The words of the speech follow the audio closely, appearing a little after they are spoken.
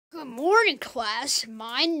Good morning, class.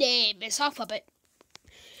 My name is Hawk Puppet,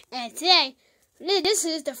 and today, this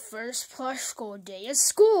is the first Plush school day at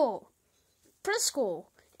school, preschool,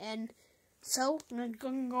 and so I'm going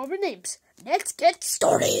to go over names. Let's get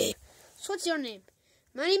started. So, what's your name?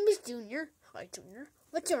 My name is Junior. Hi, Junior.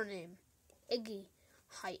 What's your name? Iggy.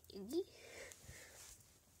 Hi, Iggy.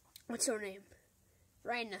 What's your name?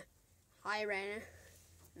 Raina. Hi, Raina.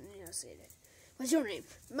 Yeah, say that. What's your name?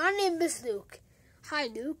 My name is Luke. Hi,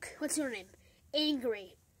 Luke. What's your name?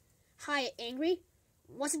 Angry. Hi, Angry.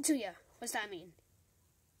 What's it to you? What's that mean?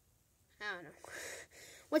 I don't know.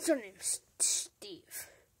 What's your name? Steve.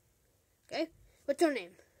 Okay? What's your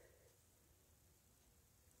name?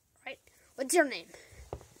 Right? What's your name?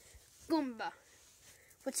 Goomba.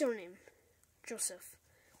 What's your name? Joseph.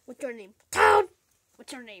 What's your name? Toad.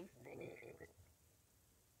 What's your name?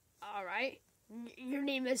 Alright. Your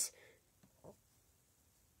name is...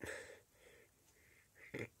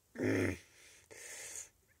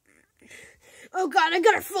 Oh god, I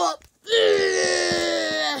gotta fill up.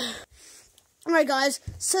 Alright guys,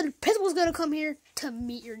 so the principal's gonna come here to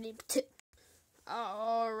meet your name too.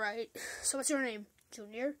 Alright, so what's your name?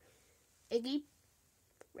 Junior, Iggy,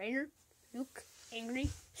 Rainer, Luke, Angry,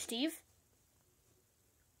 Steve.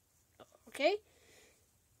 Okay.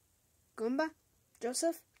 Goomba,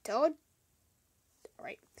 Joseph, Toad.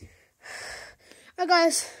 Alright. Alright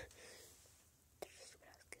guys.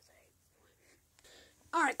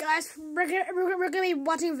 Alright guys, we're gonna be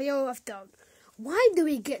watching a video of Doug. Why do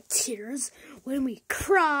we get tears when we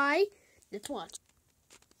cry? Let's watch.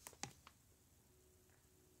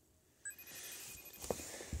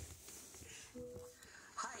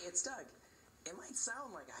 Hi, it's Doug. It might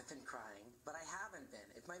sound like I've been crying, but I haven't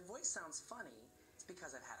been. If my voice sounds funny, it's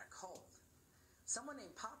because I've had a cold. Someone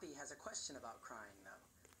named Poppy has a question about crying, though.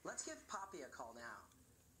 Let's give Poppy a call now.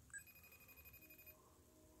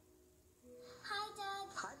 Hi, Doug.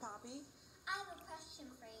 Hi, Poppy. I have a question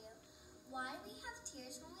for you. Why do we have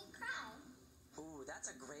tears when we cry? Ooh,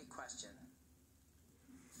 that's a great question.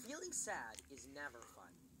 Feeling sad is never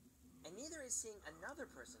fun, and neither is seeing another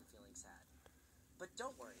person feeling sad. But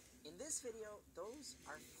don't worry, in this video, those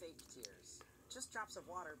are fake tears. Just drops of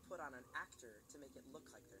water put on an actor to make it look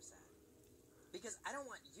like they're sad. Because I don't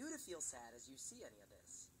want you to feel sad as you see any of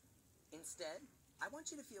this. Instead, I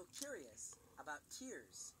want you to feel curious about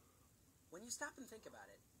tears. When you stop and think about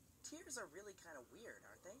it, tears are really kind of weird,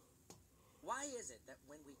 aren't they? Why is it that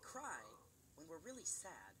when we cry, when we're really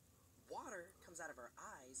sad, water comes out of our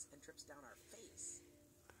eyes and drips down our face?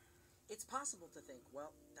 It's possible to think,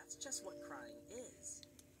 well, that's just what crying is.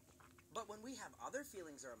 But when we have other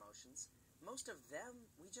feelings or emotions, most of them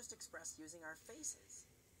we just express using our faces.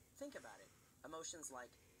 Think about it. Emotions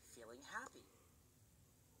like feeling happy,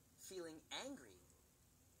 feeling angry,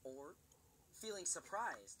 or feeling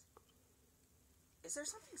surprised. Is there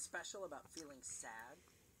something special about feeling sad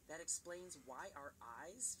that explains why our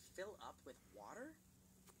eyes fill up with water?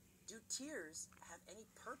 Do tears have any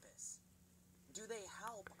purpose? Do they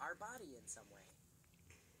help our body in some way?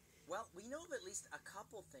 Well, we know of at least a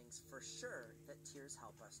couple things for sure that tears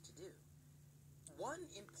help us to do. One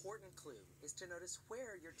important clue is to notice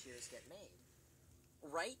where your tears get made.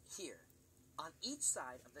 Right here, on each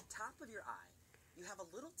side of the top of your eye, you have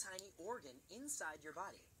a little tiny organ inside your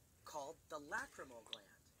body called the lacrimal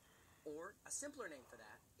gland, or a simpler name for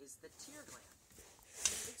that is the tear gland.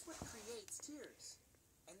 It's what creates tears,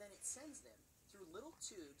 and then it sends them through little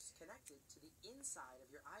tubes connected to the inside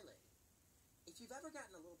of your eyelid. If you've ever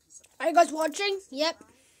gotten a little piece of Are you guys watching? Yep.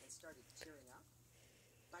 And started tearing up,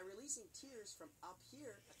 by releasing tears from up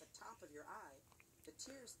here at the top of your eye, the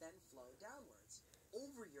tears then flow downwards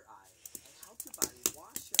over your eye and help your body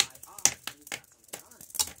wash your eye off when you've got something on it.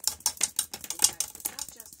 In fact, it's not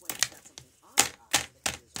just when you've got something on your eye that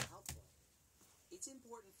tears are helpful. It's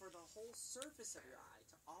important for the whole surface of your eye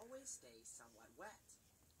to always stay somewhat wet.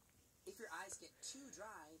 If your eyes get too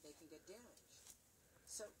dry, they can get damaged.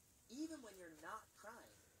 So even when you're not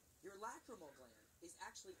crying, your lacrimal gland is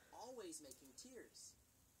actually always making tears.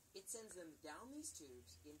 It sends them down these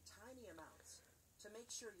tubes in tiny amounts to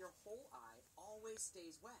make sure your whole eye always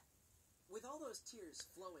stays wet. With all those tears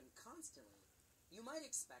flowing constantly, you might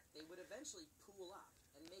expect they would eventually pool up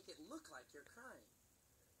and make it look like you're crying.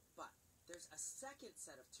 But there's a second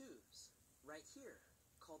set of tubes right here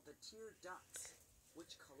called the tear ducts,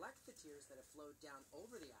 which collect the tears that have flowed down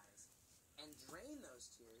over the eyes and drain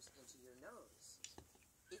those tears into your nose.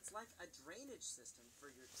 It's like a drainage system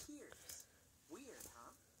for your tears. Weird,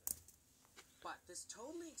 huh? But this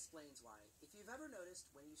totally explains why, if you've ever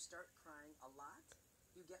noticed when you start crying a lot,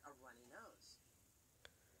 you get a runny nose.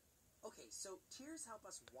 Okay, so tears help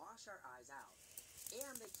us wash our eyes out,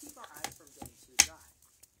 and they keep our eyes from getting too dry.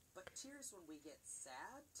 But tears when we get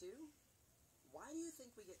sad, too? Why do you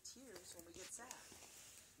think we get tears when we get sad?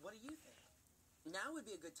 What do you think? Now would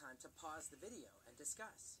be a good time to pause the video and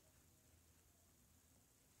discuss.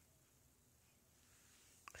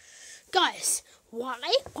 Guys, why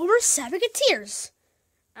when we're sad we get tears?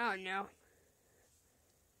 I don't know.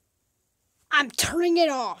 I'm turning it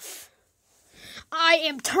off. I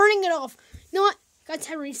am turning it off. You know what? Got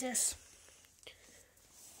time recess.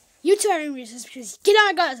 You two are in recess because get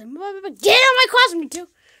out of my class. Get out of my classroom, you two.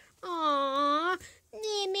 Aww.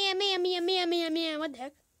 Man. What the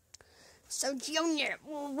heck? So, Junior,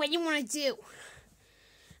 what do you want to do?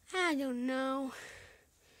 I don't know.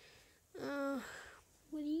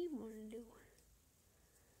 What do you want to do?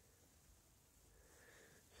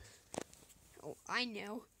 Oh, I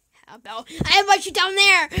know. How about I invite you down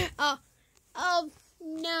there?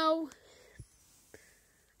 No.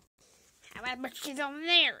 How about I invite you down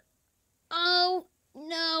there? Oh,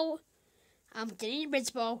 no. I'm getting the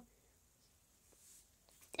principal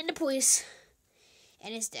and the police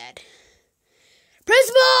and his dad.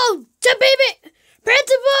 Principal! Baby!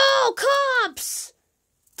 Principal! Cops!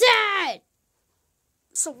 Dad!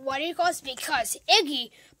 So why do you call us? Because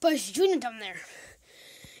Iggy pushed Junior down there.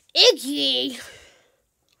 Iggy?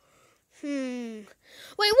 Wait,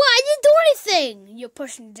 what? I didn't do anything! You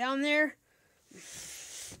pushed him down there?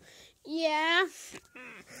 Yeah.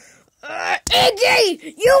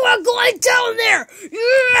 Iggy! You are going down there!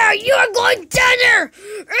 Yeah! You are going down there!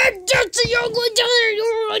 You're going down there!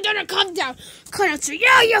 You're going down there! Calm down! Calm down, sir.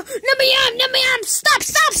 Yeah! Let me out!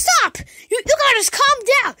 Stop! You gotta just calm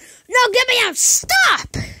down! No, get me out!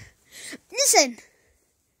 Stop! Listen.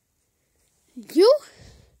 You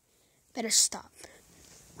better stop.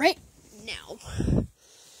 Right now.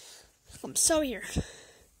 I'm so here.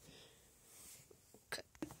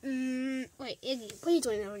 Wait, Iggy, what are you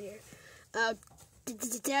doing over here?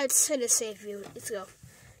 Dad's gonna save you. Let's go.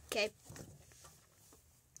 Okay.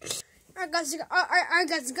 Alright, guys,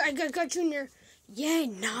 I got Junior. Yay,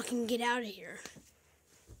 now I can get out of here.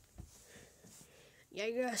 Yeah,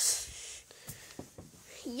 I guess.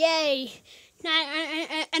 Yay. Now,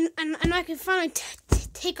 and I can finally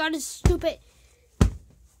take out his stupid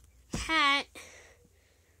hat.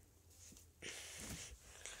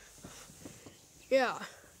 Yeah.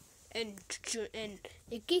 And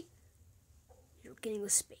Iggy, you're getting a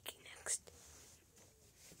spanking next.